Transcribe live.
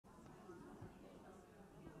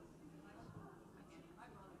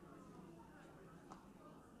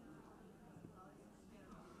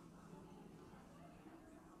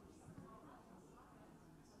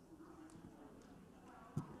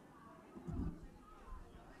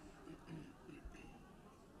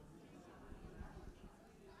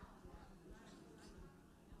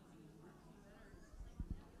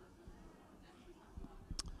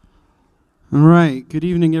All right, good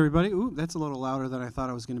evening, everybody. Ooh, that's a little louder than I thought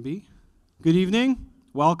it was going to be. Good evening,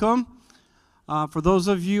 welcome. For those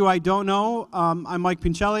of you I don't know, I'm Mike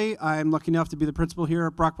Pincelli. I'm lucky enough to be the principal here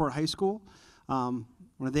at Brockport High School. I want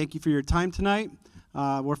to thank you for your time tonight.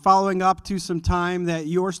 We're following up to some time that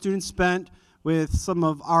your students spent with some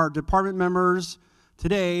of our department members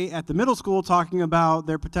today at the middle school talking about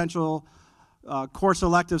their potential course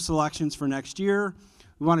elective selections for next year.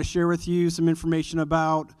 We want to share with you some information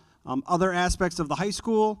about other aspects of the high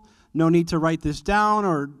school. No need to write this down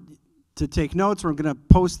or to take notes. We're going to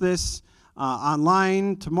post this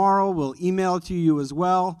online tomorrow. We'll email it to you as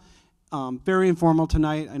well. Very informal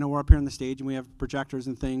tonight. I know we're up here on the stage and we have projectors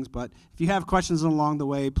and things, but if you have questions along the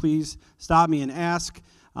way, please stop me and ask.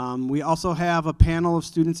 We also have a panel of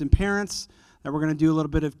students and parents that we're going to do a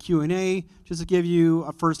little bit of Q&A just to give you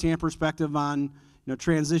a first-hand perspective on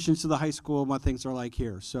transitions to the high school and what things are like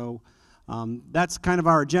here. So that's kind of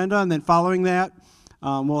our agenda, and then following that,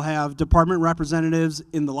 we'll have department representatives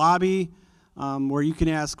in the lobby where you can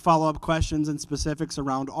ask follow-up questions and specifics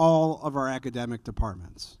around all of our academic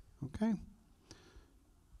departments. Okay?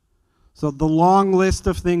 So the long list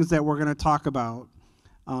of things that we're going to talk about,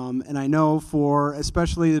 and I know for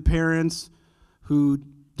especially the parents who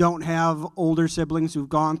don't have older siblings who've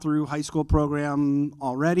gone through high school program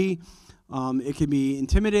already, it can be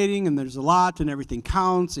intimidating, and there's a lot, and everything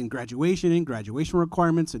counts, and graduation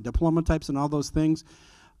requirements, and diploma types, and all those things.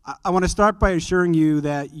 I want to start by assuring you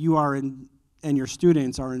that you are in, and your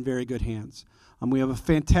students are in very good hands. We have a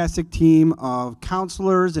fantastic team of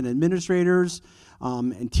counselors and administrators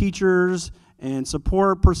and teachers and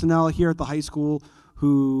support personnel here at the high school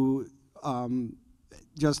who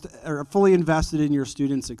just are fully invested in your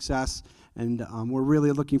students' success, and we're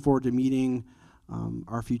really looking forward to meeting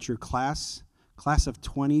our future class of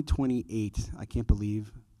 2028. I can't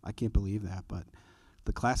believe that, but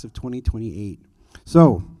the class of 2028.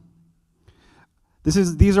 So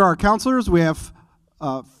these are our counselors. We have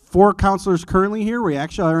 4 counselors currently here. We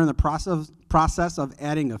actually are in the process of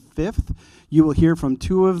adding a 5th. You will hear from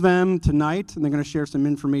 2 of them tonight, and they're going to share some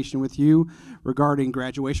information with you regarding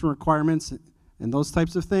graduation requirements and those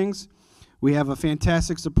types of things. We have a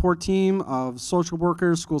fantastic support team of social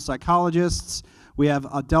workers, school psychologists. We have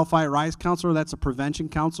a Delphi Rise counselor, that's a prevention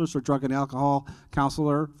counselor, so drug and alcohol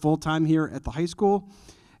counselor, full-time here at the high school.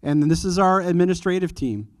 And then this is our administrative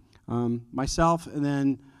team, myself, and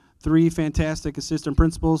then 3 fantastic assistant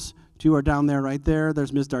principals. 2 are down there right there.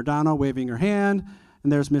 There's Ms. Dardano waving her hand,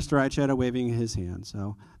 and there's Mr. Aichetta waving his hand.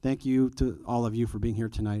 So thank you to all of you for being here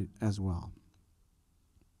tonight as well.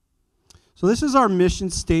 So this is our mission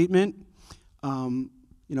statement.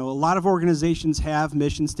 A lot of organizations have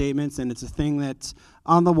mission statements, and it's a thing that's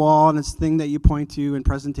on the wall, and it's a thing that you point to in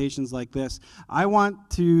presentations like this. I want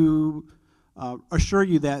to assure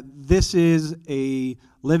you that this is a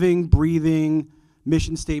living, breathing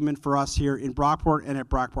mission statement for us here in Brockport and at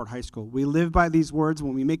Brockport High School. We live by these words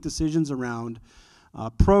when we make decisions around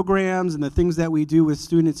programs and the things that we do with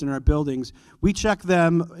students in our buildings. We check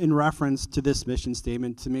them in reference to this mission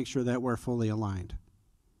statement to make sure that we're fully aligned.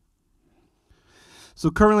 So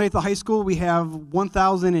currently at the high school, we have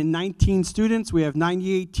 1,019 students. We have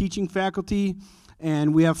 98 teaching faculty,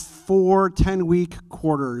 and we have 4 10-week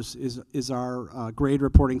quarters is our grade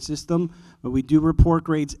reporting system. But we do report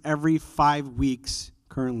grades every 5 weeks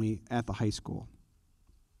currently at the high school.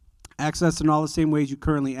 Access in all the same ways you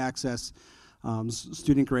currently access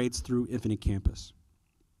student grades through Infinite Campus.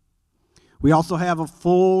 We also have a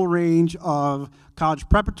full range of college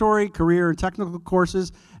preparatory, career, and technical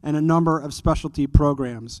courses, and a number of specialty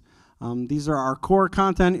programs. These are our core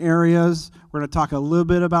content areas. We're going to talk a little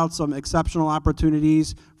bit about some exceptional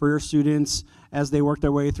opportunities for your students as they work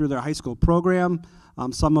their way through their high school program.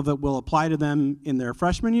 Some of it will apply to them in their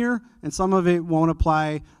freshman year, and some of it won't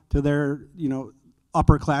apply to their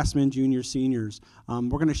upperclassmen, juniors, seniors. We're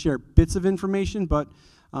going to share bits of information, but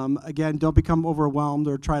again, don't become overwhelmed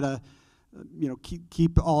or try to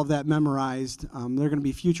keep all of that memorized. There are going to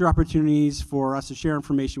be future opportunities for us to share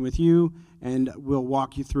information with you, and we'll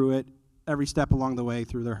walk you through it every step along the way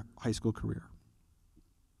through their high school career.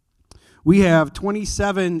 We have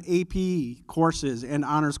 27 AP courses and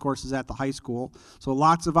honors courses at the high school, so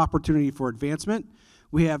lots of opportunity for advancement.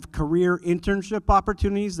 We have career internship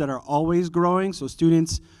opportunities that are always growing, so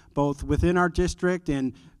students both within our district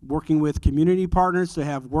and working with community partners to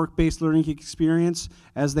have work-based learning experience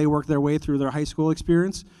as they work their way through their high school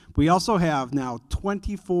experience. We also have now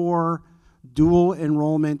 24 dual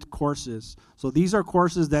enrollment courses. So these are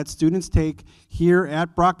courses that students take here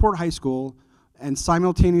at Brockport High School and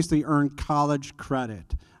simultaneously earn college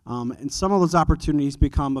credit. And some of those opportunities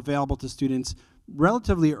become available to students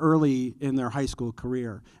relatively early in their high school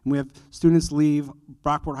career. And we have students leave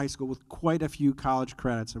Brockport High School with quite a few college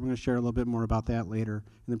credits. I'm going to share a little bit more about that later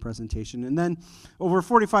in the presentation. And then over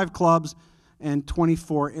 45 clubs and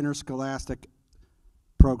 24 interscholastic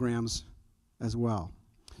programs as well.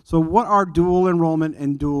 So what are dual enrollment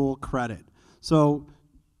and dual credit? So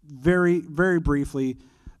very, very briefly,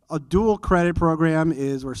 a dual credit program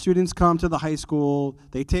is where students come to the high school,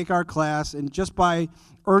 they take our class, and just by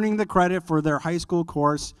earning the credit for their high school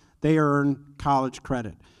course, they earn college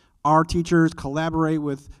credit. Our teachers collaborate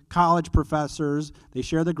with college professors, they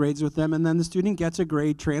share the grades with them, and then the student gets a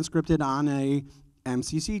grade transcripted on a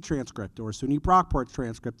MCC transcript or SUNY Brockport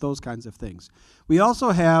transcript, those kinds of things. We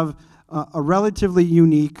also have a relatively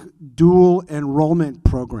unique dual enrollment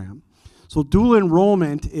program. So dual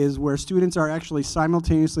enrollment is where students are actually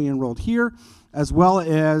simultaneously enrolled here as well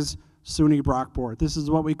as SUNY Brockport. This is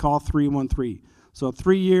what we call 313. So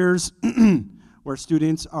 3 years where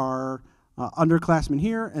students are underclassmen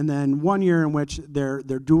here, and then 1 year in which they're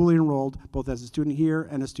dually enrolled both as a student here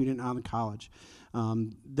and a student on the college.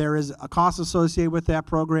 There is a cost associated with that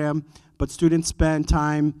program, but students spend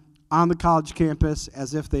time on the college campus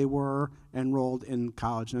as if they were enrolled in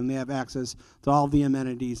college, and they have access to all the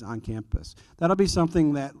amenities on campus. That'll be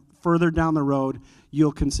something that further down the road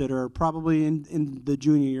you'll consider, probably in the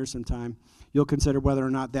junior year sometime, you'll consider whether or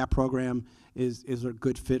not that program is a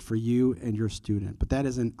good fit for you and your student. But that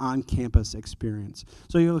is an on-campus experience.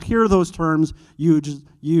 So you'll hear those terms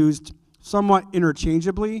used somewhat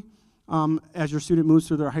interchangeably as your student moves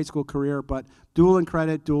through their high school career, but dual and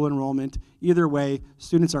credit, dual enrollment, either way,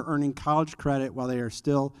 students are earning college credit while they are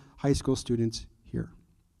still high school students here.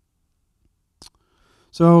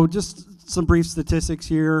 So just some brief statistics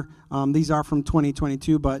here. These are from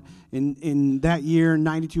 2022, but in that year,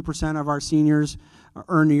 92% of our seniors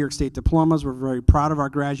earned New York State diplomas. We're very proud of our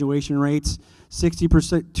graduation rates.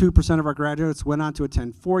 2% of our graduates went on to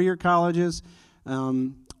attend four-year colleges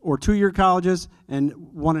or two-year colleges, and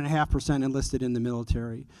 1.5% enlisted in the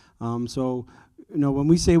military. So, you know, when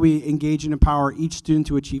we say we engage and empower each student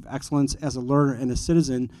to achieve excellence as a learner and a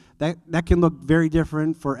citizen, that can look very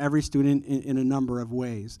different for every student in a number of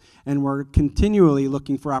ways. And we're continually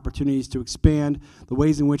looking for opportunities to expand the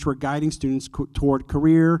ways in which we're guiding students toward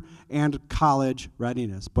career and college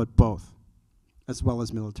readiness, but both, as well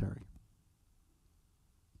as military.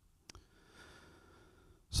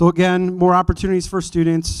 So again, more opportunities for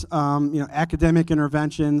students, academic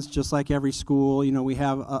interventions, just like every school. You know, we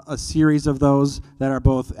have a series of those that are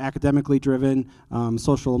both academically driven,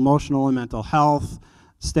 social, emotional, and mental health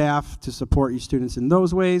staff to support your students in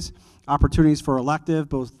those ways. Opportunities for elective,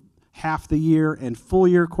 both half the year and full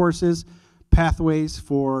year courses. Pathways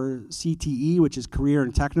for CTE, which is career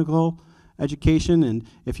and technical education, and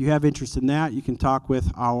if you have interest in that, you can talk with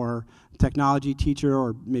our technology teacher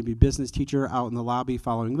or maybe business teacher out in the lobby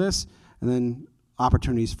following this, and then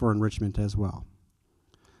opportunities for enrichment as well.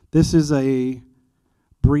 This is a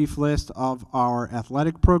brief list of our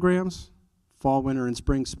athletic programs, fall, winter, and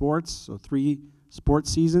spring sports, so 3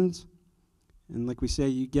 sports seasons, and like we say,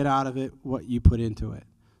 you get out of it what you put into it.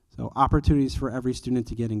 So opportunities for every student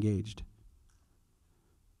to get engaged.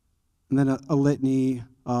 And then a litany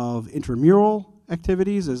of intramural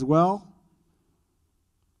activities as well.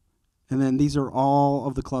 And then these are all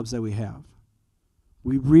of the clubs that we have.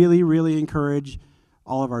 We really, really encourage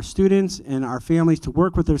all of our students and our families to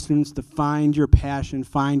work with their students to find your passion,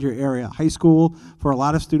 find your area. High school, for a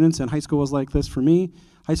lot of students, and high school was like this for me,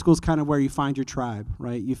 high school is kind of where you find your tribe,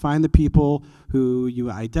 right? You find the people who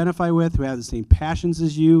you identify with, who have the same passions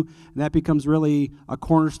as you, and that becomes really a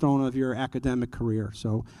cornerstone of your academic career.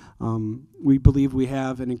 So we believe we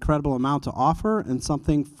have an incredible amount to offer and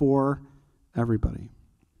something for everybody.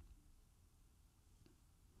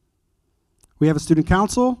 We have a student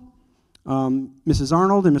council. Mrs.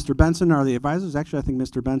 Arnold and Mr. Benson are the advisors. Actually, I think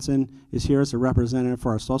Mr. Benson is here as a representative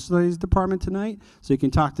for our social studies department tonight, so you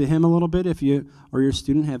can talk to him a little bit if you or your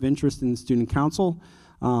student have interest in the student council.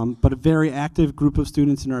 But a very active group of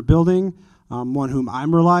students in our building, one whom I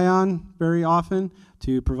rely on very often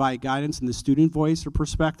to provide guidance in the student voice or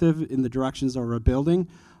perspective in the directions of our building.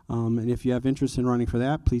 And if you have interest in running for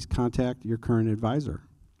that, please contact your current advisor.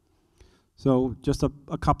 So just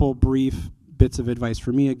a couple brief bits of advice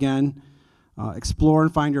for me again. Explore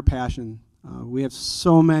and find your passion. We have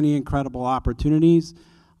so many incredible opportunities,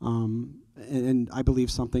 and I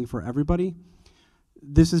believe something for everybody.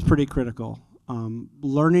 This is pretty critical.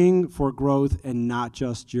 Learning for growth and not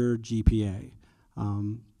just your GPA.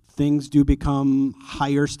 Things do become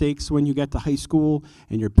higher stakes when you get to high school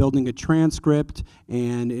and you're building a transcript,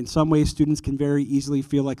 and in some ways students can very easily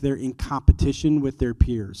feel like they're in competition with their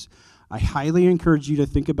peers. I highly encourage you to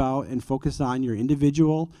think about and focus on your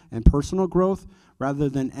individual and personal growth rather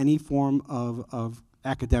than any form of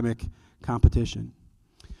academic competition.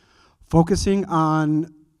 Focusing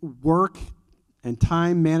on work and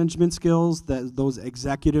time management skills, those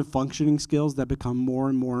executive functioning skills that become more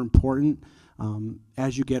and more important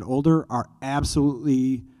as you get older, are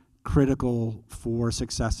absolutely critical for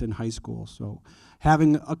success in high school. So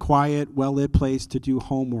having a quiet, well-lit place to do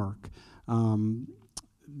homework,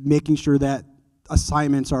 making sure that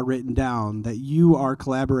assignments are written down, that you are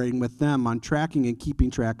collaborating with them on tracking and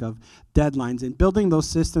keeping track of deadlines, and building those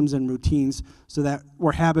systems and routines so that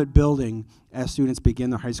we're habit building as students begin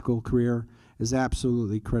their high school career is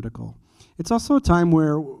absolutely critical. It's also a time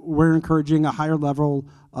where we're encouraging a higher level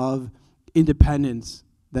of independence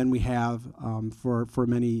than we have for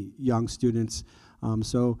many young students.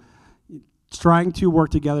 So trying to work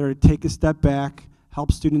together to take a step back,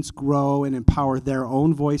 help students grow and empower their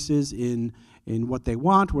own voices in what they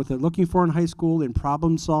want, what they're looking for in high school, in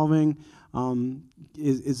problem solving,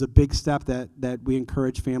 is a big step that we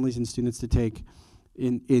encourage families and students to take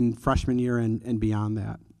in freshman year and beyond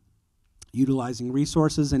that. Utilizing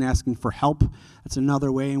resources and asking for help. That's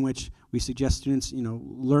another way in which we suggest students,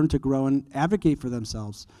 learn to grow and advocate for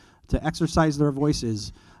themselves, to exercise their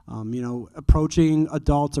voices, approaching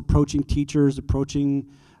adults, approaching teachers, approaching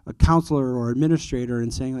a counselor or administrator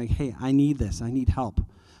and saying like, hey, I need this, I need help.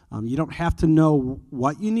 You don't have to know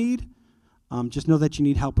what you need, just know that you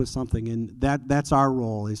need help with something, and that's our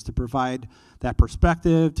role, is to provide that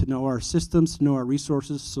perspective, to know our systems, to know our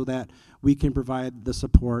resources, so that we can provide the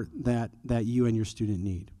support that you and your student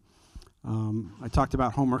need. I talked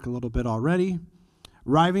about homework a little bit already.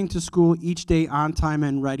 Arriving to school each day on time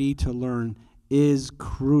and ready to learn is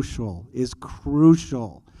crucial,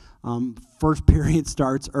 First period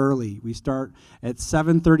starts early. We start at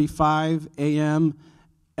 7:35 a.m.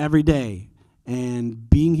 every day, and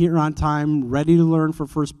being here on time, ready to learn for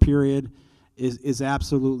first period is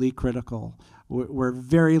absolutely critical. We're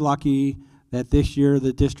very lucky that this year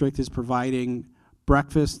the district is providing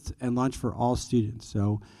breakfast and lunch for all students.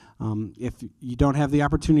 So if you don't have the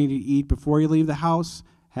opportunity to eat before you leave the house,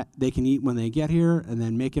 they can eat when they get here and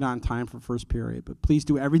then make it on time for first period. But please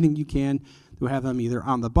do everything you can to have them either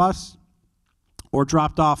on the bus or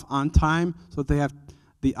dropped off on time so that they have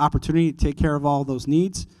the opportunity to take care of all those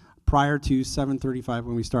needs prior to 7:35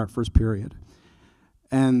 when we start first period.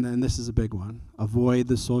 And then this is a big one. Avoid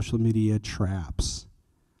the social media traps.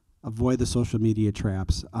 Avoid the social media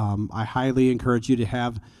traps. I highly encourage you to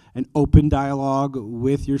have an open dialogue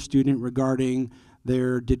with your student regarding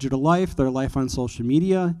their digital life, their life on social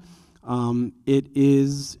media. It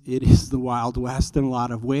is the Wild West in a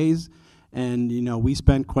lot of ways, and we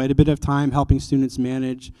spend quite a bit of time helping students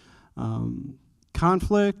manage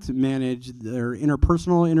conflict, manage their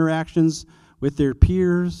interpersonal interactions with their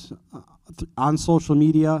peers on social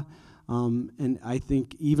media, and I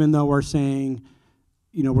think even though we're saying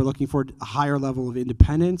we're looking for a higher level of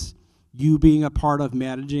independence, you being a part of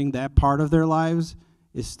managing that part of their lives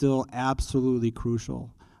is still absolutely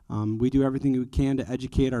crucial. We do everything we can to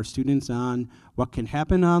educate our students on what can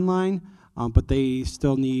happen online, but they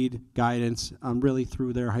still need guidance really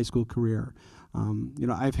through their high school career.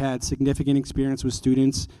 I've had significant experience with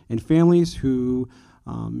students and families who,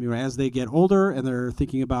 as they get older and they're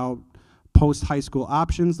thinking about post-high school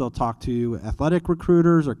options, they'll talk to athletic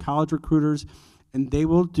recruiters or college recruiters, and they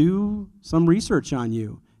will do some research on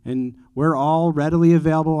you. And we're all readily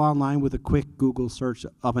available online with a quick Google search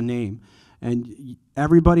of a name. And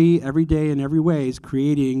everybody, every day, in every way, is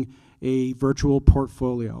creating a virtual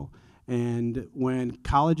portfolio. And when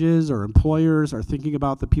colleges or employers are thinking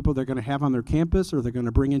about the people they're going to have on their campus or they're going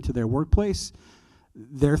to bring into their workplace,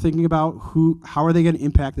 they're thinking about how are they going to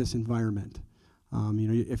impact this environment.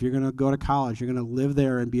 If you're going to go to college, you're going to live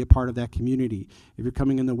there and be a part of that community. If you're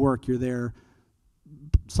coming into work, you're there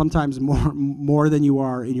sometimes more than you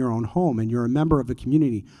are in your own home, and you're a member of the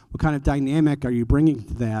community. What kind of dynamic are you bringing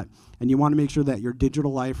to that? And you want to make sure that your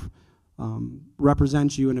digital life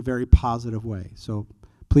represents you in a very positive way. So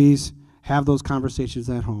please have those conversations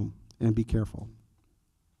at home and be careful.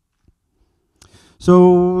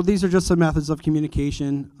 So these are just some methods of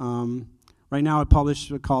communication. Right now I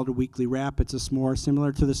publish called a weekly wrap. It's a s'more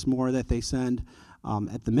similar to the s'more that they send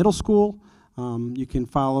at the middle school. You can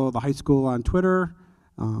follow the high school on Twitter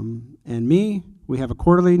and me. We have a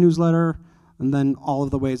quarterly newsletter, and then all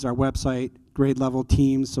of the ways our website, grade level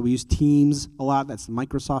Teams. So we use Teams a lot. That's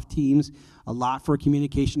Microsoft Teams a lot for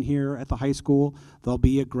communication here at the high school. There'll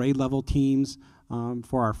be a grade level Teams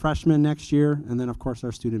for our freshmen next year, and then of course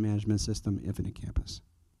our student management system, Infinite Campus.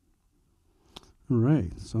 All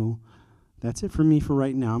right, so That's it for me for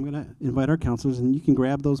right now. I'm going to invite our counselors, and you can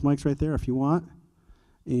grab those mics right there if you want.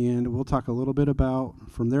 And we'll talk a little bit about,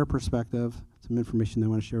 from their perspective, some information they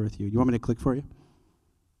want to share with you. You want me to click for you?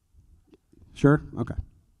 Sure? Okay.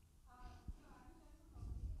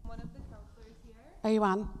 One of the counselors here. Are you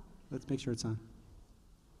on? Let's make sure it's on.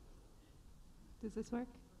 Does this work?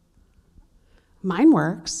 Mine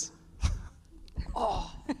works.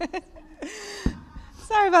 Oh.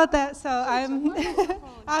 Sorry about that. So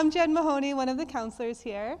I'm Jen Mahoney, one of the counselors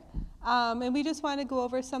here. And we just want to go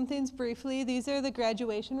over some things briefly. These are the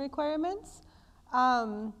graduation requirements.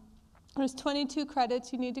 There's 22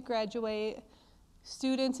 credits you need to graduate.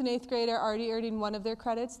 Students in 8th grade are already earning one of their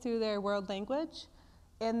credits through their world language.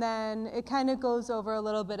 And then it kind of goes over a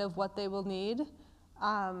little bit of what they will need,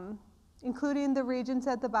 including the regions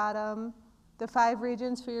at the bottom, the 5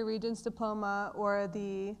 regions for your Regents diploma, or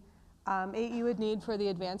the 8 you would need for the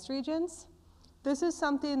advanced regions. This is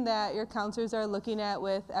something that your counselors are looking at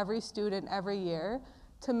with every student every year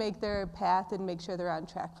to make their path and make sure they're on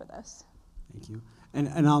track for this. Thank you.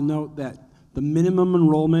 And I'll note that the minimum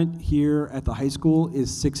enrollment here at the high school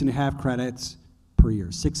is 6.5 credits per year,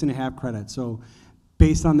 6.5 credits. So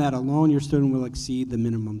based on that alone, your student will exceed the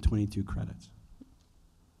minimum 22 credits.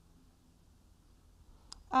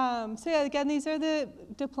 So yeah, again, these are the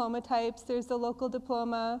diploma types. There's the local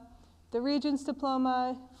diploma, the Regents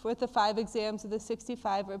diploma with the 5 exams with the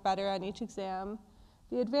 65 or better on each exam.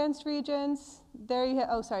 The advanced regions, there you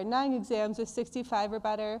have, 9 exams with 65 or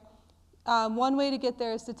better. One way to get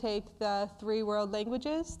there is to take the 3 world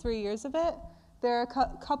languages, 3 years of it. There are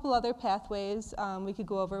a couple other pathways we could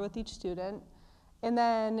go over with each student. And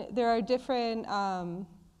then there are different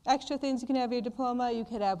extra things you can have in your diploma. You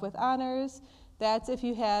could have with honors. That's if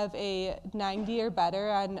you have a 90 or better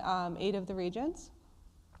on 8 of the regions.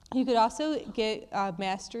 You could also get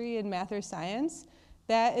mastery in math or science.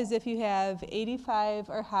 That is if you have 85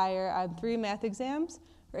 or higher on 3 math exams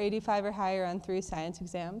or 85 or higher on 3 science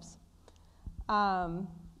exams. So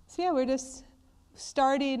yeah, we're just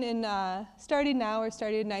starting now or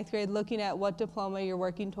starting in 9th grade, looking at what diploma you're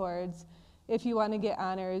working towards. If you want to get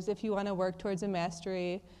honors, if you want to work towards a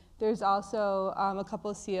mastery. There's also a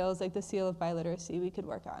couple of seals, like the seal of biliteracy, we could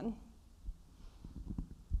work on.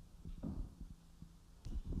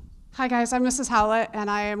 Hi guys, I'm Mrs. Howlett, and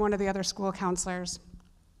I am one of the other school counselors.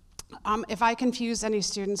 If I confused any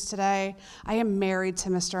students today, I am married to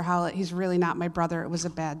Mr. Howlett. He's really not my brother. It was a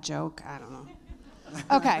bad joke. I don't know.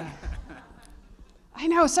 Okay. I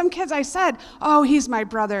know, some kids I said, oh, he's my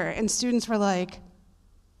brother, and students were like,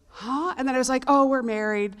 huh? And then I was like, oh, we're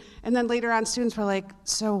married. And then later on, students were like,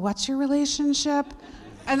 so what's your relationship?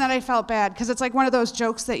 And then I felt bad, because it's like one of those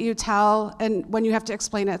jokes that you tell, and when you have to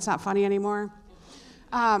explain it, it's not funny anymore.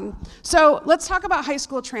 So let's talk about high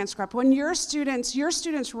school transcript. When your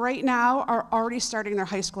students right now are already starting their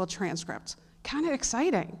high school transcript. Kind of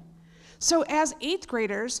exciting. So as 8th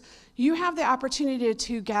graders, you have the opportunity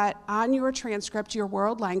to get on your transcript your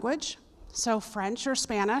world language, so French or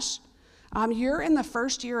Spanish. You're in the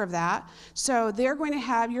first year of that, so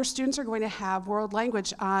your students are going to have world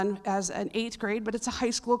language on as an 8th grade, but it's a high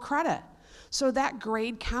school credit. So that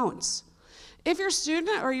grade counts. If your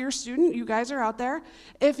student, you guys are out there,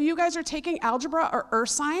 if you guys are taking algebra or earth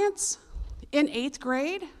science in 8th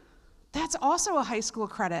grade, that's also a high school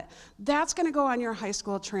credit. That's gonna go on your high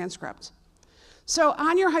school transcript. So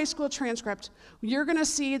on your high school transcript, you're gonna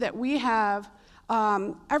see that we have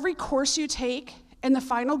every course you take and the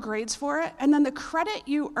final grades for it, and then the credit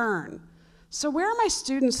you earn. So where are my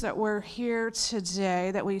students that were here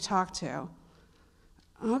today that we talked to?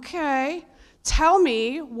 Okay, tell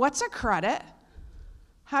me, what's a credit?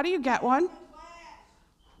 How do you get one?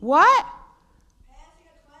 What?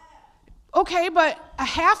 Okay, but a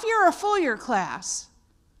half year or a full year class?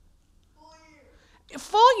 Full year.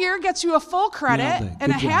 Full year gets you a full credit,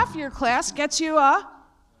 and a half year class gets you a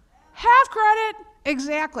half credit.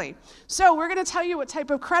 Exactly. So we're going to tell you what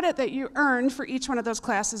type of credit that you earned for each one of those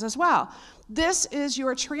classes as well. This is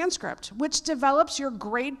your transcript, which develops your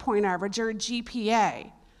grade point average, or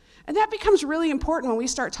GPA. And that becomes really important when we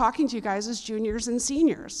start talking to you guys as juniors and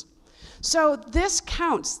seniors. So this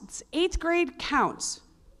counts. 8th grade counts.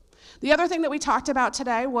 The other thing that we talked about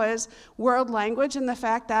today was world language and the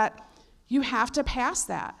fact that you have to pass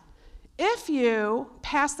that. If you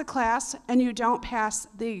pass the class and you don't pass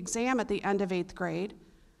the exam at the end of 8th grade,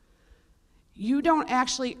 you don't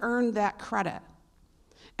actually earn that credit.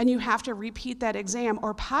 And you have to repeat that exam,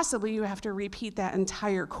 or possibly you have to repeat that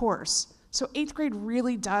entire course. So 8th grade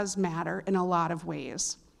really does matter in a lot of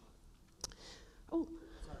ways. Oh.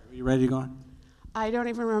 Sorry, are you ready to go on? I don't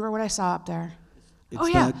even remember what I saw up there. It's Oh,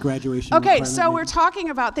 yeah. the graduation Okay, requirement, so maybe. we're talking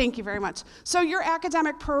about, thank you very much. So your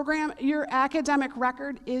academic program, your academic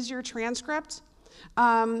record is your transcript.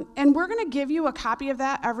 And we're going to give you a copy of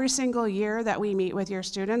that every single year that we meet with your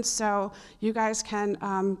students, so you guys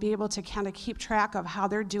can be able to kind of keep track of how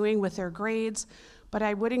they're doing with their grades. But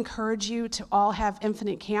I would encourage you to all have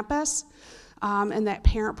Infinite Campus and that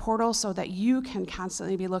parent portal so that you can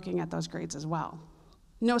constantly be looking at those grades as well.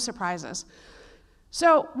 No surprises.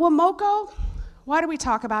 So WMOCO, why do we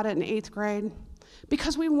talk about it in 8th grade?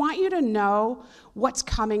 Because we want you to know what's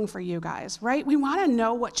coming for you guys, right? We want to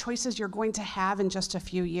know what choices you're going to have in just a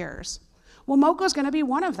few years. Well, WMOCO is going to be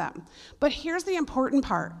one of them. But here's the important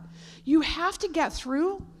part. You have to get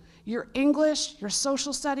through your English, your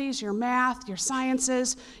social studies, your math, your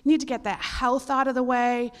sciences. You need to get that health out of the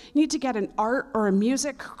way. You need to get an art or a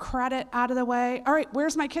music credit out of the way. All right,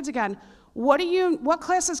 where's my kids again? What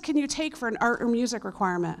classes can you take for an art or music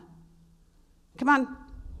requirement? Come on,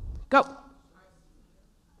 go.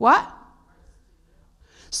 What?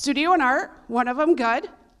 Studio and art, one of them, good.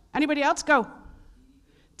 Anybody else? Go.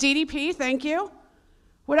 DDP, thank you.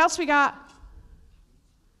 What else we got?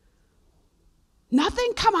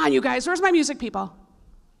 Nothing? Come on, you guys. Where's my music people?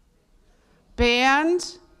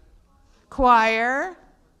 Band, choir,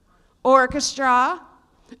 orchestra,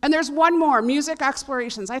 and there's one more, music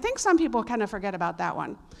explorations. I think some people kind of forget about that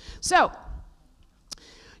one. So,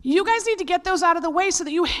 you guys need to get those out of the way so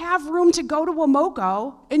that you have room to go to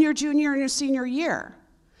WMOCO in your junior and your senior year.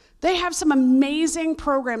 They have some amazing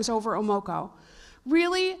programs over at WMOCO.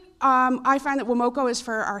 Really, I find that WMOCO is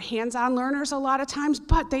for our hands-on learners a lot of times,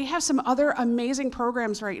 but they have some other amazing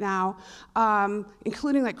programs right now,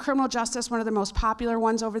 including like criminal justice, one of the most popular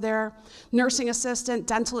ones over there, nursing assistant,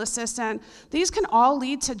 dental assistant. These can all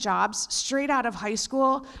lead to jobs straight out of high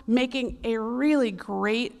school, making a really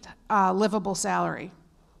great livable salary.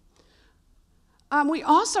 We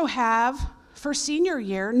also have, for senior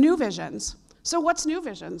year, New Visions. So what's New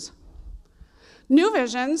Visions? New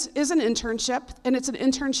Visions is an internship, and it's an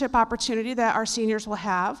internship opportunity that our seniors will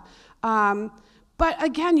have. But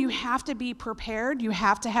again, you have to be prepared. You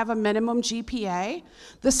have to have a minimum GPA.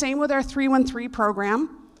 The same with our 313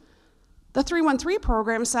 program. The 313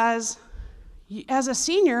 program says, as a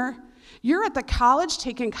senior, you're at the college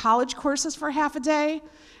taking college courses for half a day,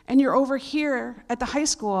 and you're over here at the high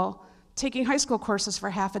school taking high school courses for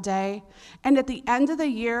half a day, and at the end of the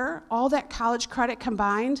year, all that college credit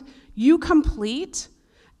combined, you complete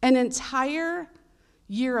an entire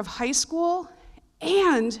year of high school,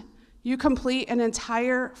 and you complete an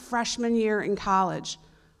entire freshman year in college,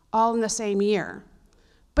 all in the same year.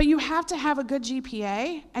 But you have to have a good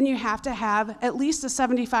GPA, and you have to have at least a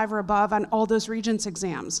 75 or above on all those Regents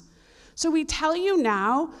exams. So we tell you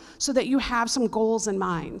now so that you have some goals in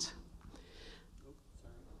mind.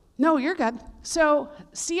 No, you're good. So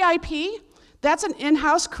CIP, that's an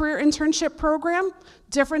in-house career internship program,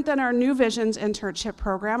 different than our New Visions internship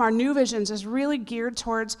program. Our New Visions is really geared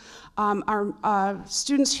towards our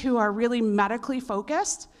students who are really medically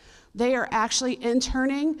focused. They are actually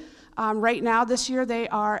interning. Right now, this year, they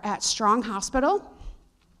are at Strong Hospital.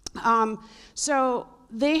 So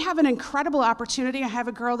they have an incredible opportunity. I have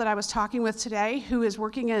a girl that I was talking with today who is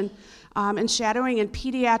working in shadowing in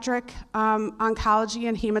pediatric oncology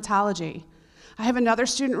and hematology. I have another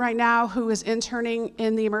student right now who is interning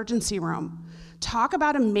in the emergency room. Talk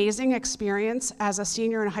about amazing experience as a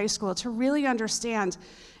senior in high school to really understand,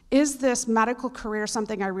 is this medical career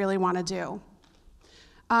something I really want to do?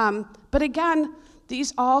 But again,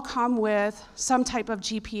 these all come with some type of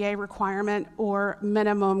GPA requirement or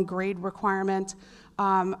minimum grade requirement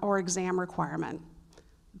or exam requirement.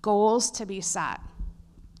 Goals to be set.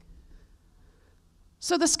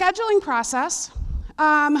 So the scheduling process,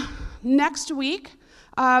 next week,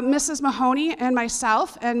 Mrs. Mahoney and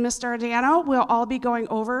myself and Mr. Adano will all be going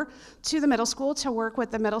over to the middle school to work with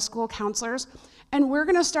the middle school counselors, and we're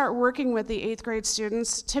gonna start working with the 8th grade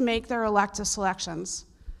students to make their elective selections.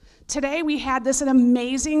 Today we had an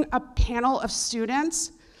amazing panel of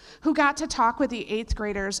students who got to talk with the 8th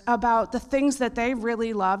graders about the things that they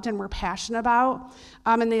really loved and were passionate about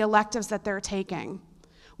and the electives that they're taking.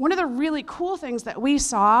 One of the really cool things that we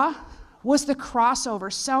saw was the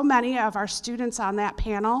crossover. So many of our students on that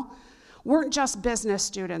panel weren't just business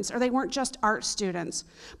students, or they weren't just art students,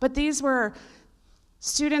 but these were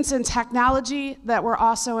students in technology that were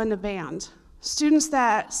also in the band, students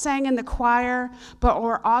that sang in the choir, but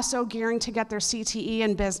were also gearing to get their CTE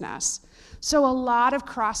in business. So a lot of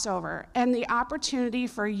crossover, and the opportunity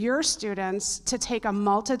for your students to take a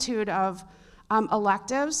multitude of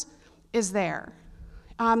electives is there.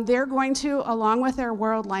 They're going to, along with their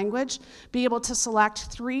world language, be able to select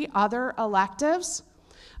 3 other electives,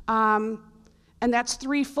 and that's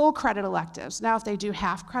 3 full credit electives. Now, if they do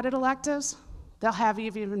half credit electives, they'll have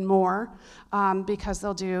even more because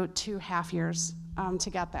they'll do 2 half years to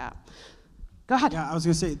get that. Go ahead. Yeah, I was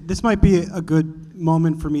going to say, this might be a good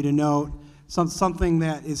moment for me to note something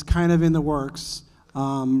that is kind of in the works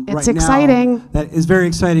right exciting. now. That is very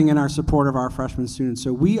exciting in our support of our freshman students.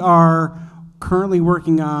 So we are currently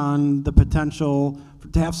working on the potential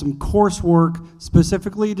to have some coursework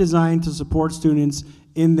specifically designed to support students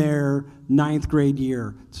in their 9th grade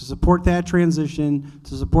year, to support that transition,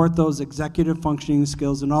 to support those executive functioning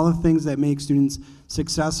skills and all the things that make students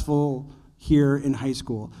successful here in high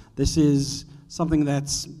school. This is something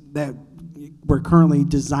that we're currently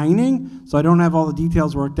designing, so I don't have all the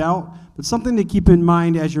details worked out, but something to keep in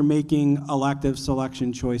mind as you're making elective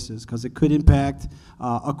selection choices, because it could impact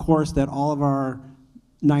a course that all of our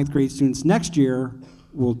 9th grade students next year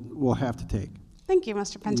will have to take. Thank you,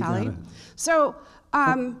 Mr. Pentali. So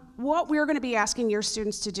what we're going to be asking your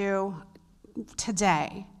students to do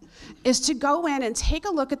today is to go in and take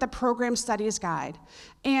a look at the program studies guide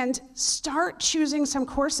and start choosing some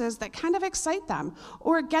courses that kind of excite them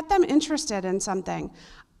or get them interested in something.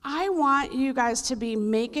 I want you guys to be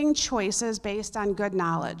making choices based on good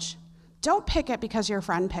knowledge. Don't pick it because your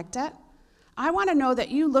friend picked it. I want to know that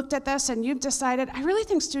you looked at this and you've decided, I really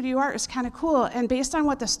think studio art is kind of cool, and based on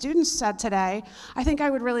what the students said today, I think I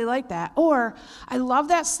would really like that. Or, I love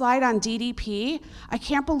that slide on DDP. I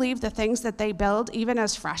can't believe the things that they build even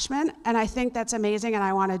as freshmen, and I think that's amazing and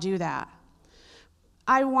I want to do that.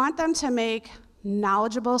 I want them to make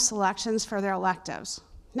knowledgeable selections for their electives.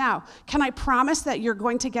 Now, can I promise that you're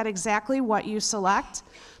going to get exactly what you select?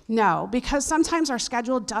 No, because sometimes our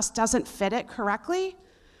schedule just doesn't fit it correctly.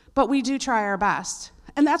 But we do try our best.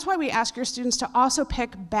 And that's why we ask your students to also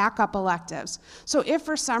pick backup electives. So if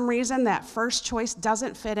for some reason that first choice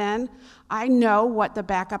doesn't fit in, I know what the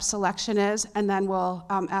backup selection is, and then we'll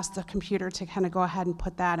ask the computer to kind of go ahead and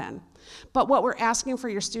put that in. But what we're asking for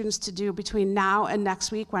your students to do between now and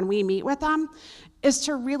next week when we meet with them is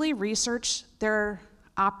to really research their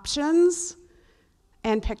options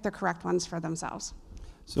and pick the correct ones for themselves.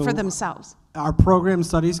 Our program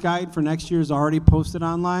studies guide for next year is already posted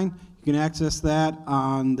online. You can access that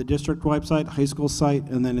on the district website, high school site,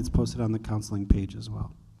 and then it's posted on the counseling page as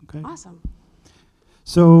well. Okay. Awesome.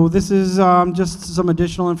 So this is just some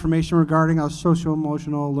additional information regarding our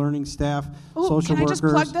social-emotional learning staff, social workers. Can I just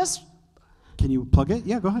plug this? Can you plug it?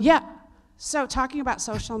 Yeah, go ahead. Yeah. So talking about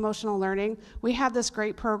social-emotional learning, we have this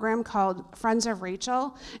great program called Friends of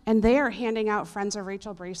Rachel, and they are handing out Friends of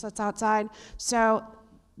Rachel bracelets outside. So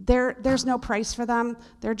there's no price for them.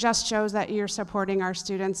 They're just shows that you're supporting our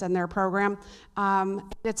students and their program.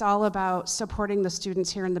 It's all about supporting the students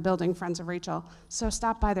here in the building, Friends of Rachel. So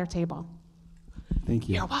stop by their table. Thank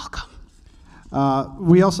you. You're welcome.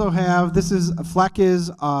 We also have, this is,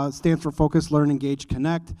 FLEC stands for Focus, Learn, Engage,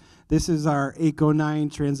 Connect. This is our 809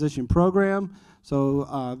 transition program.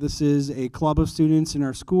 So this is a club of students in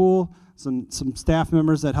our school, some staff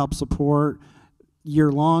members that help support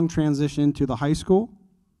year-long transition to the high school.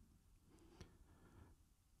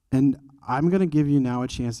 And I'm going to give you now a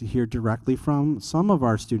chance to hear directly from some of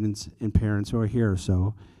our students and parents who are here.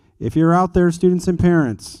 So if you're out there, students and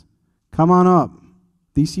parents, come on up.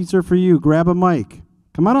 These seats are for you. Grab a mic.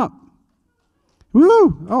 Come on up.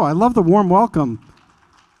 Woo! Oh, I love the warm welcome.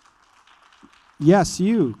 Yes,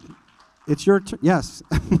 you. It's your turn. Yes.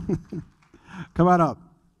 Come on up.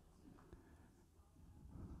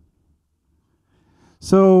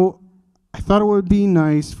 So I thought it would be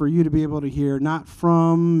nice for you to be able to hear, not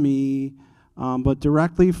from me, but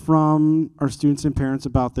directly from our students and parents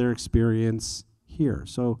about their experience here.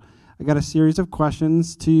 So I got a series of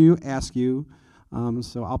questions to ask you.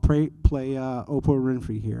 So I'll play Oprah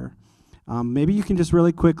Winfrey here. Maybe you can just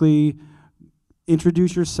really quickly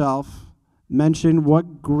introduce yourself, mention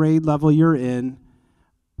what grade level you're in,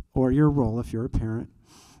 or your role if you're a parent,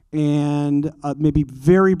 and maybe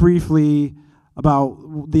very briefly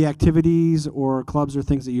about the activities or clubs or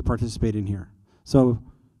things that you participate in here. So,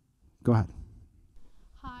 go ahead.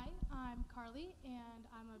 Hi, I'm Carly, and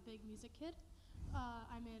I'm a big music kid.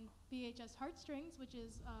 I'm in BHS Heartstrings, which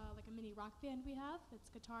is like a mini rock band we have. It's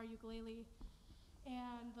guitar, ukulele,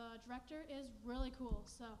 and the director is really cool,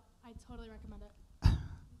 so I totally recommend it.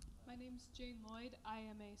 My name's Jane Lloyd. I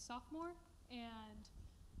am a sophomore, and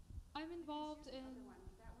I'm involved in...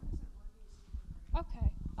 Okay.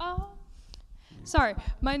 Sorry,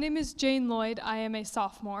 my name is Jane Lloyd. I am a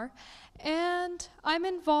sophomore, and I'm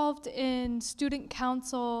involved in student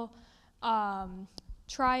council,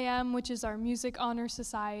 Tri-M, which is our music honor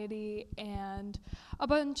society, and a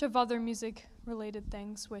bunch of other music related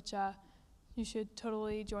things, which you should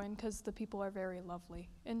totally join because the people are very lovely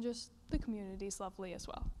and just the community's lovely as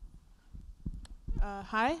well.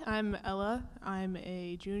 Hi, I'm Ella. I'm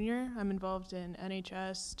a junior. I'm involved in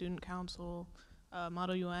NHS, Student Council,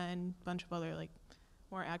 Model UN, bunch of other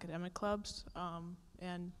more academic clubs.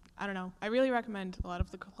 And I don't know, I really recommend a lot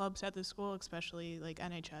of the clubs at the school, especially like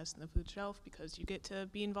NHS and the Food Shelf, because you get to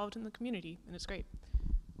be involved in the community and it's great.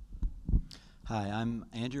 Hi, I'm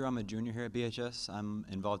Andrew. I'm a junior here at BHS. I'm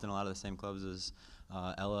involved in a lot of the same clubs as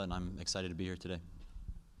Ella, and I'm excited to be here today.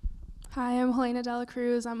 Hi, I'm Helena Dela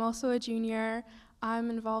Cruz. I'm also a junior.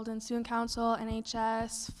 I'm involved in Student Council,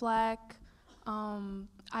 NHS, FLEC.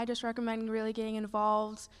 I just recommend really getting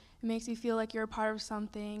involved. It makes you feel like you're a part of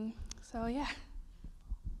something. So yeah.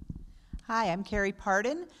 Hi, I'm Carrie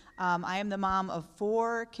Pardon. I am the mom of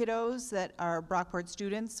 4 kiddos that are Brockport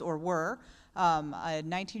students, or were. A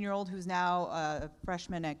 19-year-old who's now a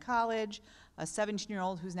freshman at college, a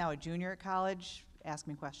 17-year-old who's now a junior at college. Ask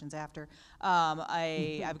me questions after.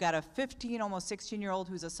 I've got a 15, almost 16-year-old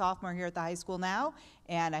who's a sophomore here at the high school now,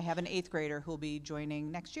 and I have an 8th grader who'll be joining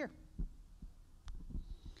next year.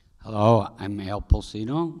 Hello, I'm Al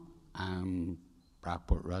Pulsino. I'm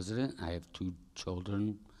Brockport resident. I have 2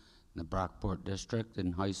 children in the Brockport district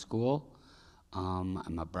in high school.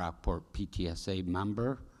 I'm a Brockport PTSA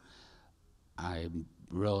member. I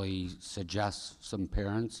really suggest some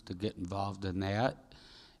parents to get involved in that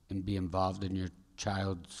and be involved in your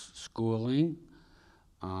child's schooling.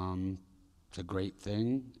 It's a great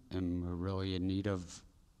thing, and we're really in need of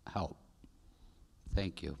help.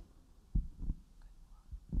 Thank you.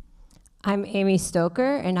 I'm Amy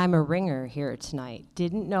Stoker, and I'm a ringer here tonight.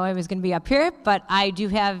 Didn't know I was going to be up here, but I do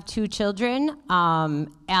have 2 children.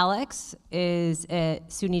 Alex is at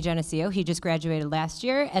SUNY Geneseo. He just graduated last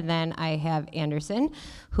year. And then I have Anderson,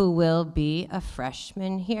 who will be a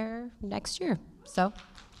freshman here next year. So,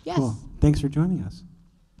 yes. Cool. Thanks for joining us.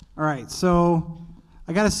 All right, so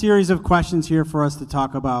I got a series of questions here for us to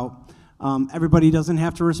talk about. Everybody doesn't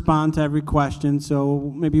have to respond to every question,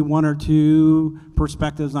 so maybe 1 or 2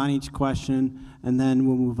 perspectives on each question, and then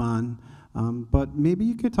we'll move on. But maybe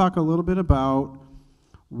you could talk a little bit about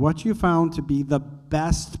what you found to be the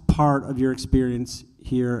best part of your experience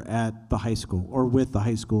here at the high school, or with the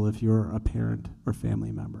high school if you're a parent or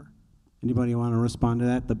family member. Anybody want to respond to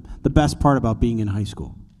that? The best part about being in high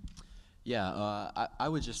school? Yeah, I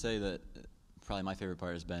would just say that probably my favorite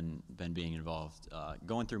part has been being involved.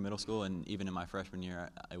 Going through middle school and even in my freshman year,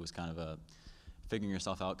 it was kind of a figuring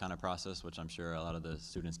yourself out kind of process, which I'm sure a lot of the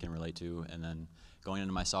students can relate to. And then going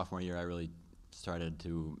into my sophomore year, I really started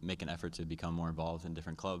to make an effort to become more involved in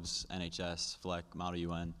different clubs, NHS, FLEC, Model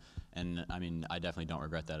UN, and I mean, I definitely don't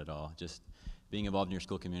regret that at all. Just being involved in your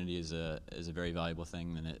school community is a very valuable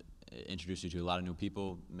thing, and it introduces you to a lot of new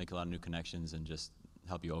people, make a lot of new connections, and just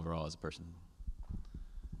help you overall as a person.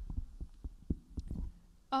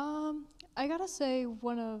 I gotta say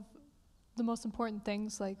one of the most important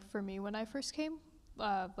things, like for me when I first came,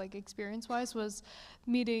 like experience-wise, was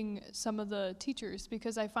meeting some of the teachers,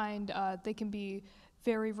 because I find they can be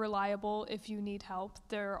very reliable if you need help.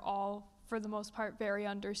 They're all, for the most part, very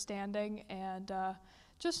understanding and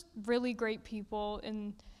just really great people,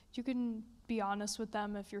 and you can be honest with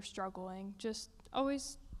them if you're struggling. Just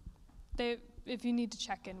always, if you need to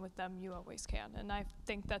check in with them, you always can, and I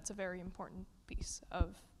think that's a very important piece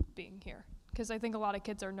of being here, because I think a lot of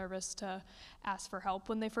kids are nervous to ask for help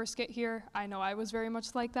when they first get here. I know I was very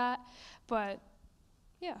much like that, but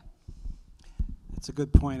yeah. That's a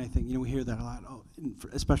good point. I think, we hear that a lot,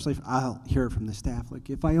 especially if I'll hear it from the staff, like,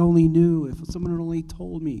 if I only knew, if someone had only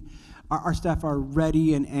told me. Our staff are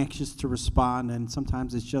ready and anxious to respond, and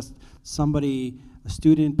sometimes it's just somebody, a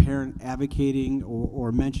student, parent advocating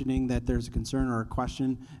or mentioning that there's a concern or a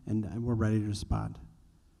question, and we're ready to respond.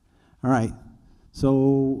 All right.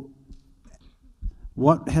 So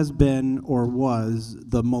what has been or was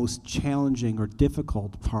the most challenging or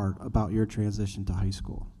difficult part about your transition to high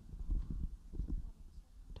school?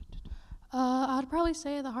 I'd probably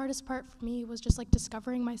say the hardest part for me was just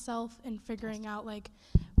discovering myself and figuring out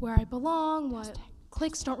where I belong, what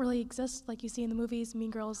cliques don't really exist like you see in the movies.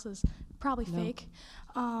 Mean Girls is probably fake.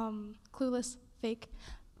 Clueless, fake.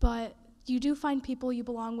 But you do find people you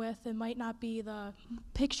belong with. It might not be the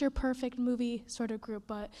picture-perfect movie sort of group,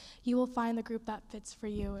 but you will find the group that fits for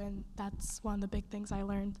you, and that's one of the big things I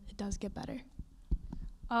learned. It does get better.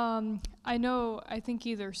 I think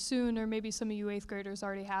either soon or maybe some of you 8th graders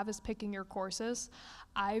already have is picking your courses.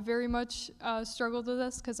 I very much struggled with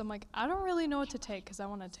this because I'm like, I don't really know what to take because I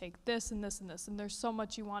want to take this and this and this, and there's so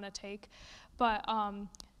much you want to take. But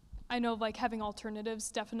I know like having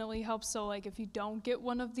alternatives definitely helps. So like if you don't get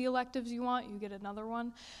one of the electives you want, you get another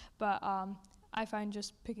one. But I find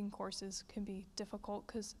just picking courses can be difficult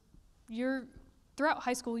because throughout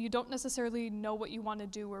high school, you don't necessarily know what you want to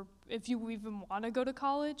do or if you even want to go to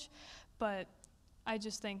college. But I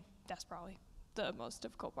just think that's probably the most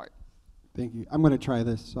difficult part. Thank you. I'm going to try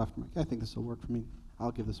this sophomore. I think this will work for me.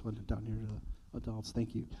 I'll give this one down here to the adults.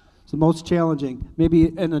 Thank you. So most challenging,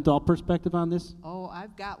 maybe an adult perspective on this? Oh,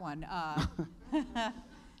 I've got one.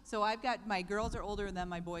 So I've got, my girls are older and then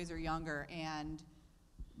my boys are younger. And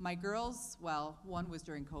my girls, well, one was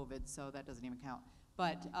during COVID, so that doesn't even count.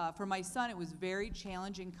 But for my son, it was very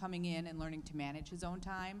challenging coming in and learning to manage his own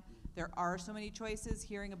time. There are so many choices.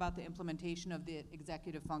 Hearing about the implementation of the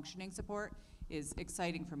executive functioning support is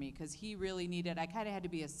exciting for me because he really needed, I kind of had to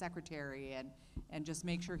be a secretary and just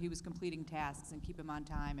make sure he was completing tasks and keep him on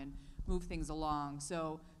time and move things along.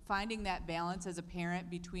 So finding that balance as a parent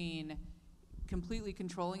between completely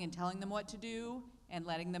controlling and telling them what to do and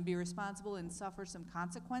letting them be responsible and suffer some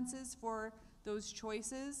consequences for those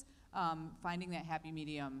choices, finding that happy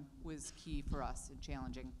medium was key for us and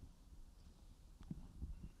challenging.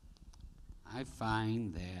 I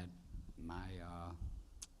find that my,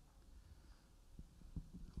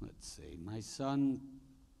 my son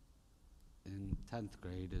in 10th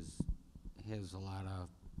grade has a lot of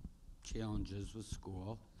challenges with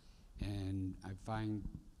school, and I find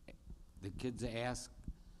the kids ask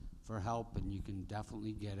for help, and you can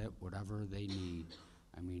definitely get it, whatever they need.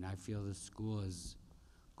 I mean, I feel the school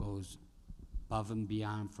goes above and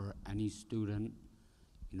beyond for any student,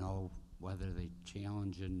 you know, whether they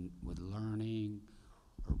challenge with learning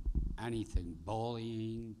or anything,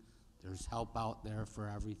 bullying. There's help out there for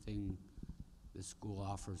everything. The school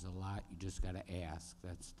offers a lot. You just got to ask.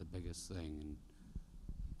 That's the biggest thing, and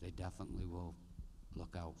they definitely will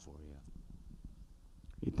look out for you.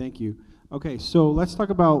 Okay, thank you. Okay, so let's talk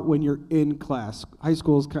about when you're in class. High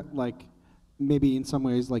school is like maybe in some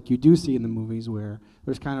ways like you do see in the movies where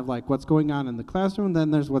there's kind of like what's going on in the classroom,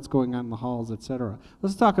 then there's what's going on in the halls, etc.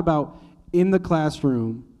 Let's talk about in the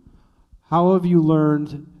classroom. How have you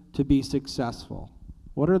learned to be successful?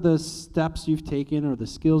 What are the steps you've taken or the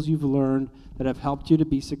skills you've learned that have helped you to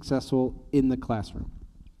be successful in the classroom?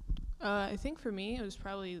 I think for me, it was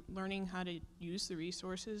probably learning how to use the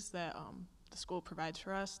resources that the school provides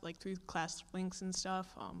for us, like through class links and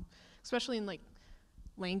stuff, especially in like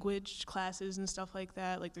language classes and stuff like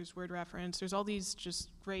that. Like there's word reference. There's all these just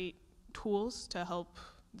great tools to help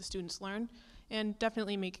the students learn, and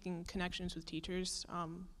definitely making connections with teachers.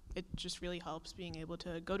 It just really helps being able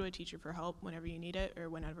to go to a teacher for help whenever you need it or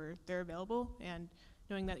whenever they're available, and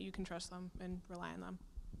knowing that you can trust them and rely on them.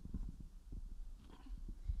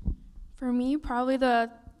 For me, probably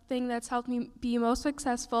the thing that's helped me be most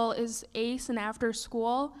successful is ACE and after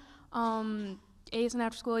school. ACE and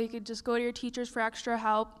after school, you could just go to your teachers for extra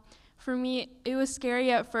help. For me, it was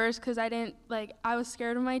scary at first because I was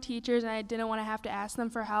scared of my teachers and I didn't want to have to ask them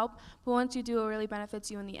for help. But once you do, it really benefits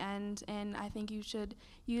you in the end. And I think you should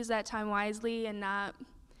use that time wisely and not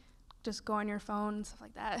just go on your phone and stuff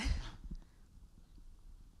like that.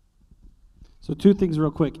 So two things real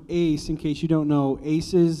quick. ACE, in case you don't know,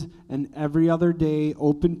 ACE is an every other day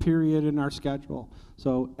open period in our schedule.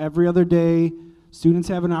 So every other day, students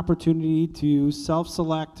have an opportunity to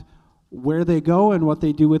self-select where they go and what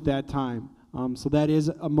they do with that time. So that is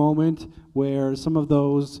a moment where some of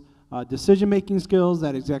those decision-making skills,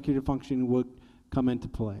 that executive functioning would come into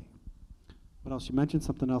play. What else? You mentioned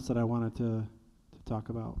something else that I wanted to talk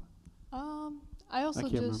about.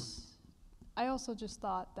 I also just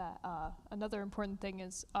thought that another important thing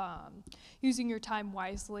is using your time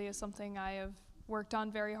wisely is something I have worked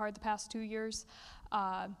on very hard the past 2 years,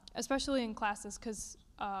 especially in classes, because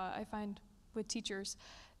I find with teachers,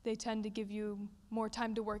 they tend to give you more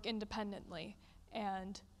time to work independently.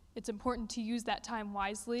 And it's important to use that time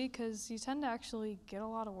wisely because you tend to actually get a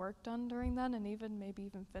lot of work done during then and maybe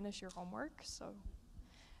even finish your homework. So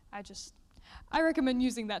I recommend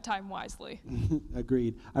using that time wisely.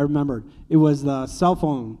 Agreed. I remembered. It was the cell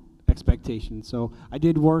phone expectation. So I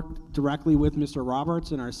did work directly with Mr. Roberts,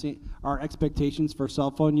 and our expectations for cell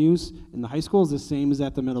phone use in the high school is the same as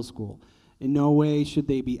at the middle school. In no way should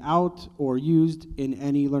they be out or used in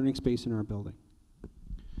any learning space in our building.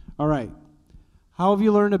 All right. How have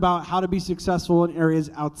you learned about how to be successful in areas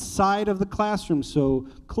outside of the classroom? So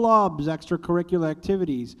clubs, extracurricular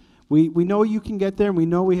activities. We know you can get there, and we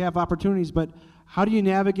know we have opportunities, but how do you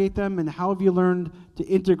navigate them, and how have you learned to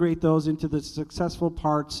integrate those into the successful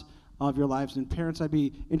parts of your lives. And parents, I'd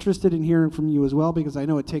be interested in hearing from you as well, because I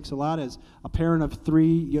know it takes a lot as a parent of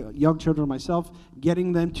 3 young children myself.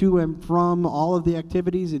 Getting them to and from all of the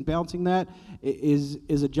activities and balancing that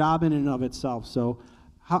is a job in and of itself. So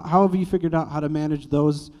how have you figured out how to manage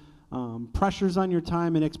those pressures on your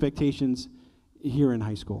time and expectations here in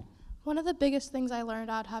high school? One of the biggest things I learned,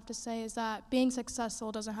 I'd have to say, is that being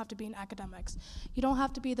successful doesn't have to be in academics. You don't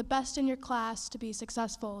have to be the best in your class to be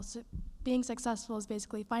successful. Being successful is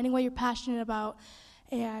basically finding what you're passionate about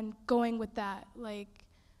and going with that. Like,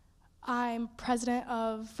 I'm president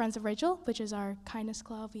of Friends of Rachel, which is our kindness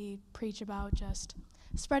club. We preach about just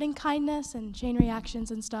spreading kindness and chain reactions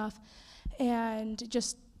and stuff. And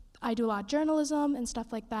just, I do a lot of journalism and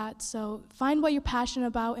stuff like that. So find what you're passionate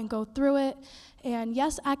about and go through it. And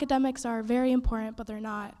yes, academics are very important, but they're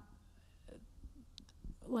not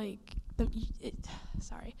like,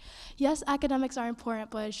 Yes, academics are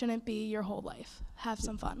important, but it shouldn't be your whole life. Have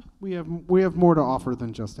some fun. We have more to offer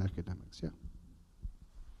than just academics, yeah.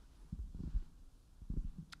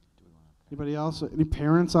 Anybody else? Any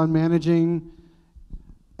parents on managing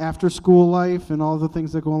after school life and all the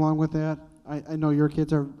things that go along with that? I know your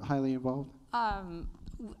kids are highly involved.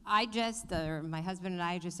 My husband and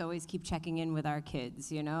I just always keep checking in with our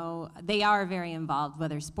kids, you know. They are very involved,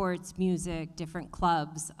 whether sports, music, different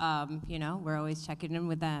clubs, you know, we're always checking in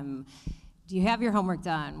with them. Do you have your homework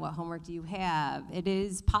done? What homework do you have? It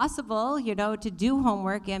is possible, you know, to do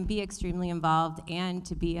homework and be extremely involved and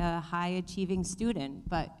to be a high-achieving student,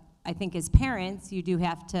 but I think as parents, you do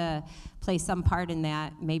have to play some part in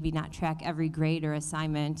that, maybe not track every grade or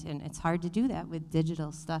assignment, and it's hard to do that with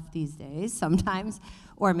digital stuff these days sometimes,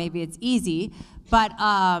 or maybe it's easy, but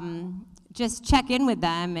just check in with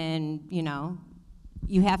them and, you know,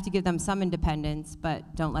 you have to give them some independence,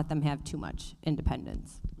 but don't let them have too much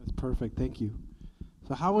independence. That's perfect, thank you.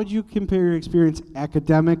 So how would you compare your experience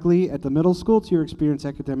academically at the middle school to your experience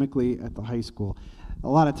academically at the high school? A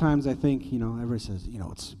lot of times I think, you know, everybody says, you know,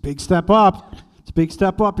 it's a big step up. It's a big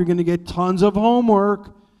step up. You're going to get tons of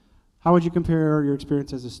homework. How would you compare your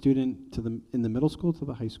experience as a student in the middle school to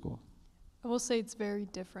the high school? I will say it's very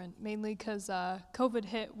different, mainly because COVID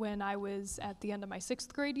hit when I was at the end of my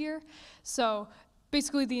 6th grade year. So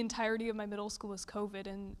basically the entirety of my middle school was COVID,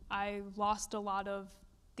 and I lost a lot of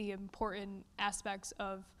the important aspects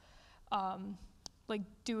of like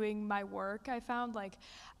doing my work. I found like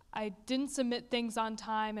I didn't submit things on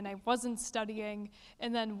time and I wasn't studying,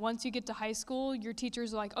 and then once you get to high school, your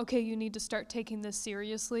teachers are like, okay, you need to start taking this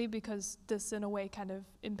seriously because this in a way kind of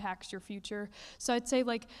impacts your future. So I'd say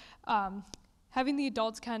like having the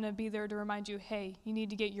adults kind of be there to remind you, hey, you need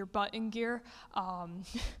to get your butt in gear,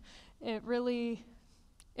 it really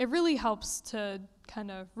helps to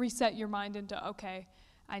kind of reset your mind into, okay,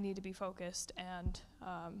 I need to be focused and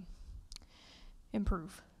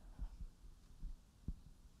improve.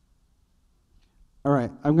 All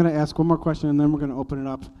right, I'm going to ask one more question, and then we're going to open it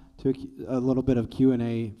up to a little bit of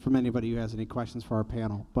Q&A from anybody who has any questions for our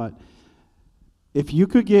panel. But if you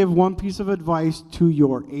could give one piece of advice to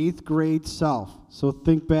your 8th grade self, so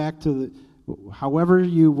think back to however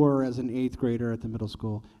you were as an 8th grader at the middle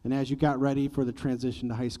school, and as you got ready for the transition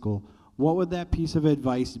to high school, what would that piece of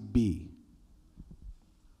advice be?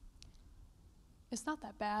 It's not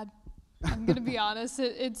that bad. I'm gonna be honest,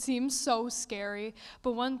 it seems so scary,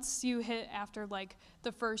 but once you hit after like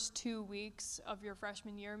the first 2 weeks of your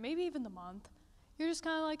freshman year, maybe even the month, you're just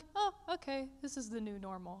kind of like, oh, okay, this is the new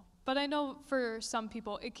normal. But I know for some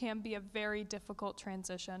people it can be a very difficult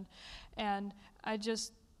transition, and I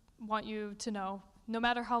just want you to know, no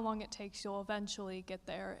matter how long it takes, you'll eventually get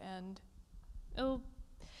there, and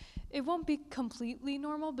it won't be completely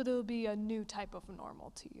normal, but it'll be a new type of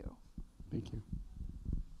normal to you. Thank you.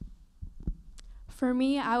 For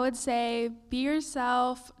me, I would say be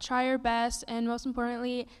yourself, try your best, and most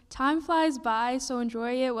importantly, time flies by, so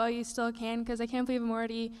enjoy it while you still can, because I can't believe I'm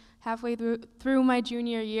already halfway through my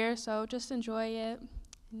junior year, so just enjoy it,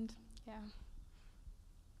 and yeah.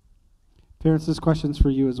 Parents, this question's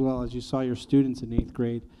for you as well. As you saw your students in 8th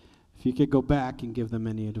grade, if you could go back and give them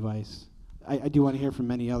any advice. I do want to hear from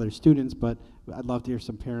many other students, but I'd love to hear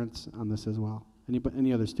some parents on this as well.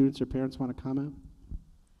 Any other students or parents want to comment?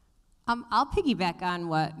 I'll piggyback on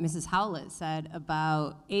what Mrs. Howlett said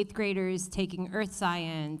about 8th graders taking earth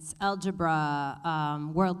science, algebra,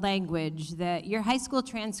 world language, that your high school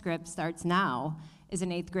transcript starts now as an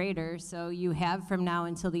 8th grader, so you have from now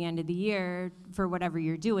until the end of the year for whatever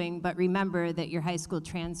you're doing, but remember that your high school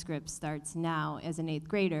transcript starts now as an 8th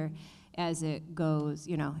grader as it goes,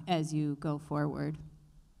 you know, as you go forward.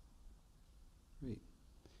 Great.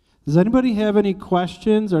 Does anybody have any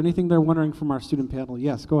questions or anything they're wondering from our student panel?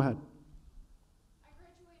 Yes, go ahead. I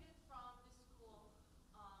graduated from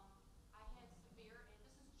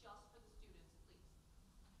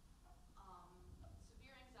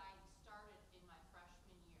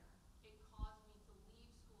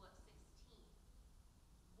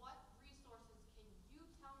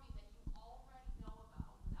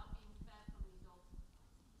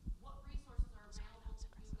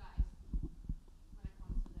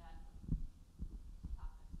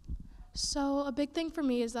So a big thing for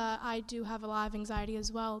me is that I do have a lot of anxiety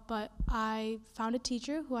as well, but I found a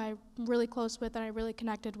teacher who I'm really close with and I really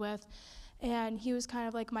connected with, and he was kind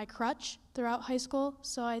of like my crutch throughout high school.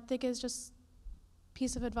 So I think it's just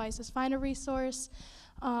piece of advice is find a resource.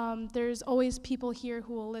 There's always people here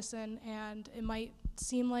who will listen, and it might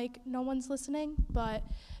seem like no one's listening, but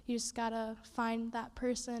you just gotta find that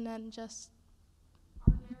person and just.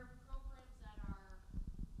 Are there programs that are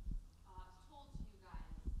told to you guys,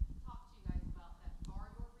 talked to you guys about that are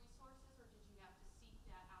your resources, or did you have to seek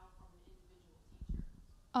that out from an individual teacher?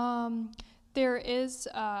 There is,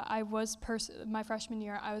 my freshman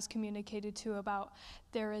year, I was communicated to about,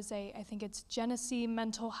 there is I think it's Genesee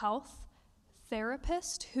mental health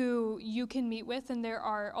therapist who you can meet with, and there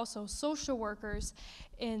are also social workers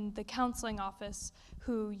in the counseling office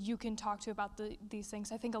who you can talk to about these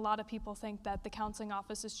things. I think a lot of people think that the counseling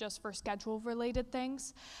office is just for schedule-related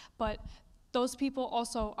things, but those people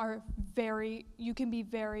also are you can be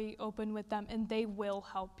very open with them, and they will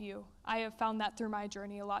help you. I have found that through my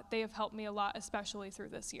journey a lot. They have helped me a lot, especially through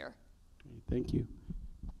this year. Okay, thank you.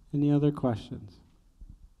 Any other questions?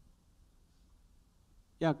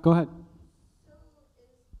 Yeah, go ahead. So is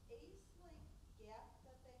ACE like GAP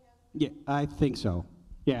that they have? Yeah, I think so.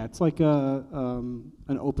 Yeah, it's like an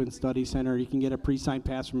open study center. You can get a pre-signed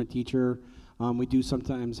pass from a teacher. We do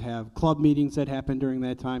sometimes have club meetings that happen during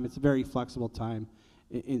that time. It's a very flexible time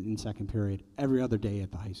in second period, every other day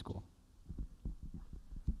at the high school.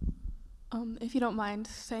 If you don't mind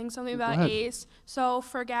saying something Go about ahead. ACE. So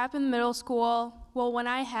for GAP in middle school, well, when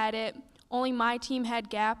I had it, only my team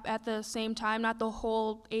had GAP at the same time, not the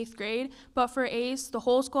whole 8th grade. But for ACE, the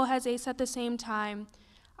whole school has ACE at the same time.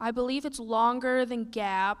 I believe it's longer than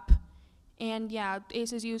GAP. And yeah,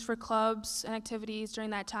 ACE is used for clubs and activities during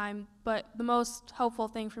that time. But the most helpful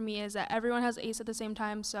thing for me is that everyone has ACE at the same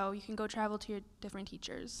time, so you can go travel to your different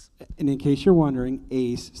teachers. And in case you're wondering,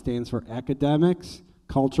 ACE stands for Academics,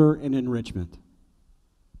 Culture, and Enrichment.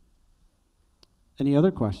 Any other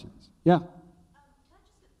questions? Yeah, Can I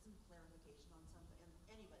just get some clarification on something?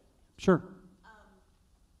 And anybody can answer. sure.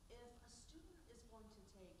 If a student is going to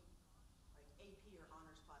take like AP or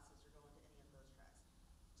honors classes or go into any of those tracks,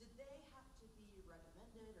 do they have to be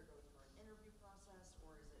recommended or go through an interview process,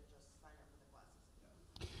 or is it just sign up for the classes and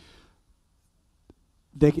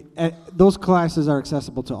go? Those classes are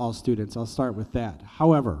accessible to all students. I'll start with that.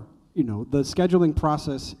 However, you know, the scheduling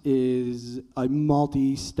process is a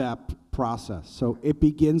multi-step process. So it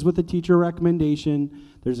begins with a teacher recommendation.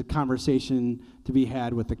 There's a conversation to be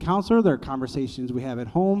had with the counselor. There are conversations we have at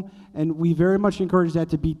home, and we very much encourage that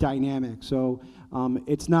to be dynamic. So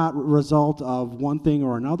it's not a result of one thing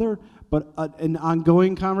or another, but an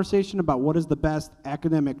ongoing conversation about what is the best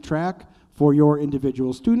academic track for your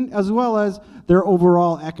individual student, as well as their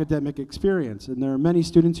overall academic experience. And there are many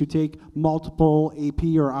students who take multiple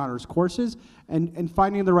AP or honors courses, and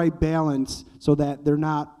finding the right balance so that they're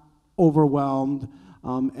not overwhelmed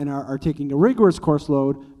and are taking a rigorous course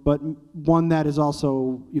load, but one that is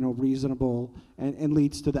also, you know, reasonable and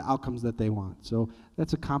leads to the outcomes that they want. So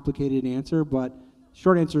that's a complicated answer, but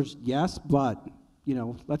short answer is yes, but, you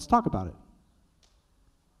know, let's talk about it.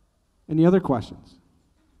 Any other questions?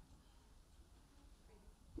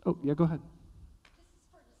 Oh, yeah, go ahead. This is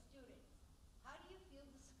for the students. How do you feel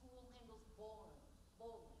the school handles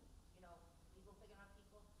bullying? You know, people picking on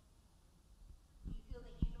people? Do you feel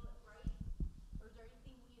they handle it right? Or is there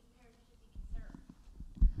anything we as parents should be concerned?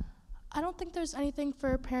 I don't think there's anything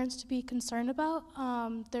for parents to be concerned about.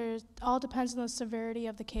 All depends on the severity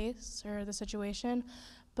of the case or the situation,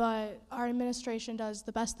 but our administration does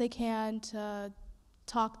the best they can to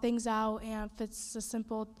talk things out, and if it's a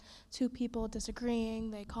simple two people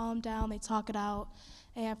disagreeing, they calm down, they talk it out.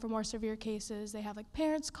 And for more severe cases, they have like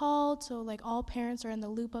parents called, so like all parents are in the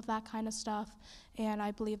loop of that kind of stuff, and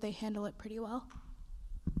I believe they handle it pretty well.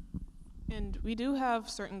 And we do have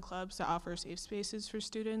certain clubs that offer safe spaces for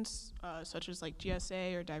students, such as like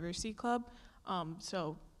GSA or Diversity Club.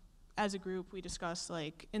 So as a group, we discuss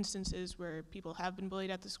like instances where people have been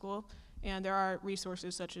bullied at the school, and there are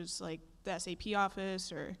resources such as like the SAP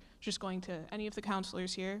office or just going to any of the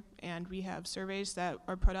counselors here, and we have surveys that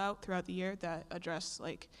are put out throughout the year that address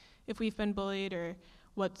like if we've been bullied or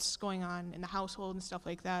what's going on in the household and stuff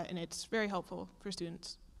like that, and it's very helpful for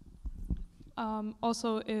students.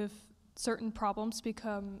 Also, if certain problems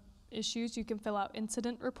become issues, you can fill out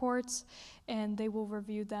incident reports, and they will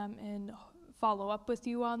review them and follow up with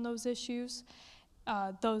you on those issues.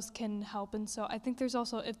 Those can help, and so I think there's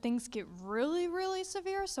also, if things get really, really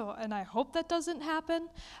severe, and I hope that doesn't happen,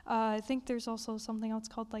 I think there's also something else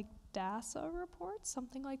called like DASA reports,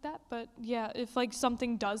 something like that, but yeah, if like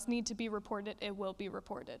something does need to be reported, it will be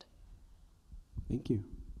reported. Thank you.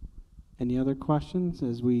 Any other questions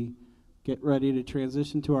as we get ready to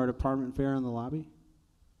transition to our department fair in the lobby?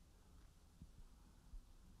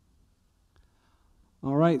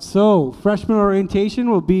 All right, so freshman orientation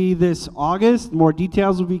will be this August. More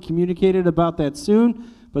details will be communicated about that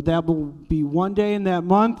soon, but that will be one day in that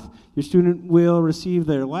month. Your student will receive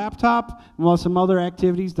their laptop and we'll have some other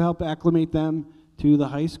activities to help acclimate them to the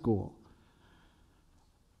high school.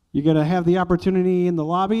 You're going to have the opportunity in the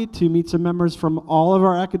lobby to meet some members from all of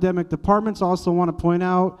our academic departments. Also want to point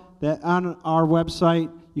out that on our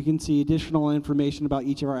website, you can see additional information about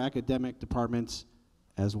each of our academic departments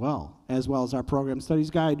as well as our program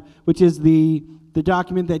studies guide, which is the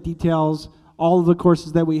document that details all of the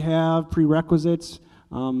courses that we have, prerequisites,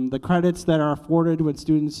 the credits that are afforded when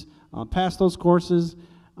students pass those courses,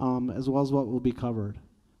 as well as what will be covered.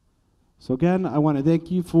 So again, I want to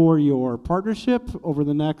thank you for your partnership over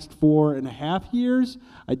the next 4.5 years.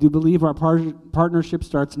 I do believe our partnership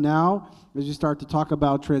starts now as you start to talk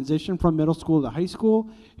about transition from middle school to high school.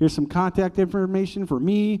 Here's some contact information for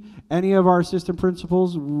me, any of our assistant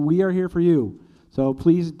principals. We are here for you. So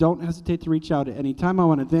please don't hesitate to reach out at any time. I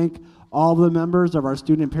want to thank all the members of our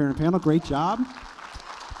student and parent panel. Great job.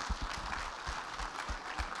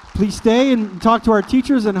 Please stay and talk to our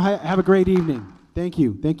teachers and have a great evening. Thank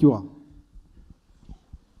you. Thank you all.